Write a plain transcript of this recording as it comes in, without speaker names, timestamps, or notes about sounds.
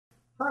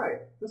Hi,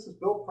 this is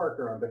Bill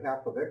Parker on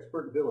behalf of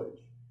Expert Village.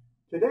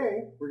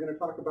 Today, we're going to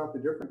talk about the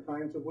different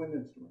kinds of wind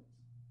instruments.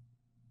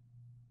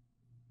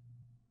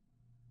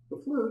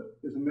 The flute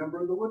is a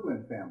member of the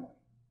woodwind family.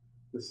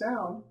 The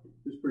sound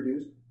is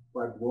produced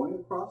by blowing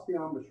across the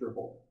embouchure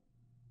hole.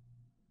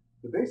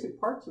 The basic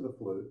parts of the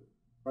flute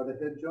are the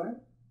head joint,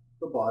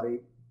 the body,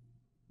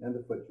 and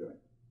the foot joint.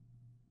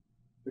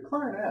 The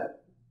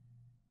clarinet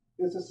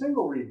is a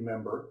single reed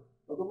member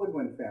of the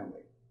woodwind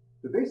family.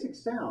 The basic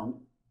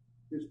sound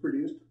is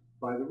produced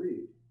by the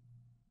reed.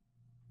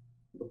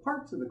 The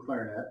parts of the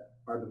clarinet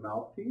are the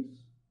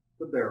mouthpiece,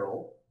 the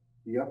barrel,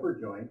 the upper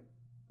joint,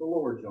 the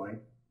lower joint,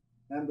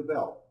 and the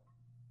bell.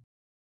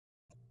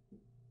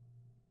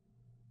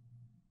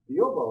 The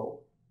oboe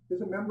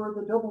is a member of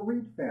the double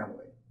reed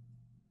family.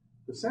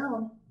 The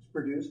sound is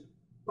produced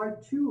by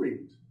two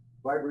reeds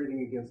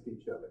vibrating against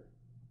each other.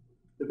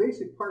 The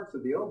basic parts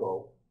of the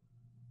oboe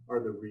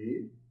are the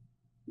reed,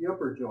 the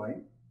upper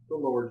joint, the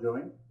lower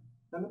joint,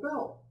 and the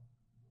bell.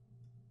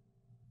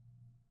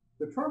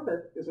 The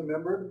trumpet is a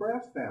member of the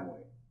brass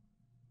family.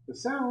 The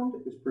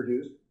sound is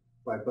produced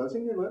by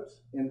buzzing your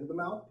lips into the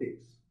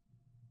mouthpiece.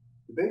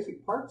 The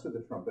basic parts of the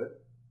trumpet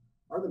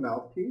are the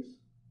mouthpiece,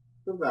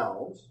 the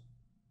valves,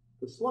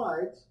 the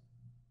slides,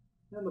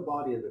 and the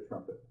body of the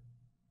trumpet.